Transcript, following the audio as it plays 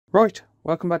Right,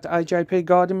 welcome back to AJP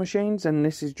Garden Machines, and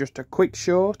this is just a quick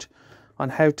short on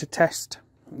how to test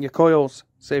your coils,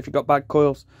 see if you've got bad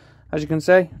coils. As you can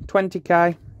see,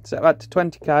 20k, set that to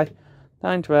 20k,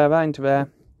 down to there,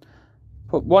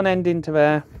 put one end into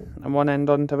there and one end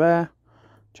onto there,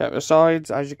 check the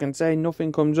sides. As you can see,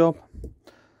 nothing comes up.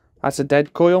 That's a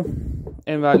dead coil.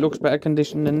 In fact, it looks better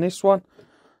condition than this one,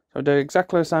 so do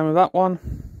exactly the same with that one.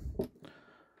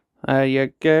 There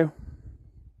you go.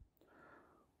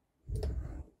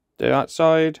 Do that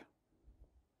side.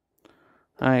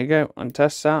 There you go, and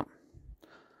test that.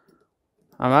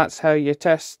 And that's how you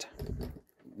test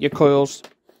your coils,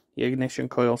 your ignition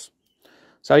coils.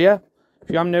 So yeah,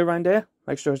 if you're new around here,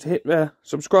 make sure to hit the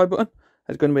subscribe button.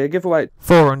 There's going to be a giveaway.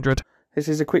 400. This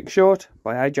is a quick short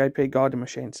by AJP Garden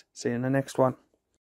Machines. See you in the next one.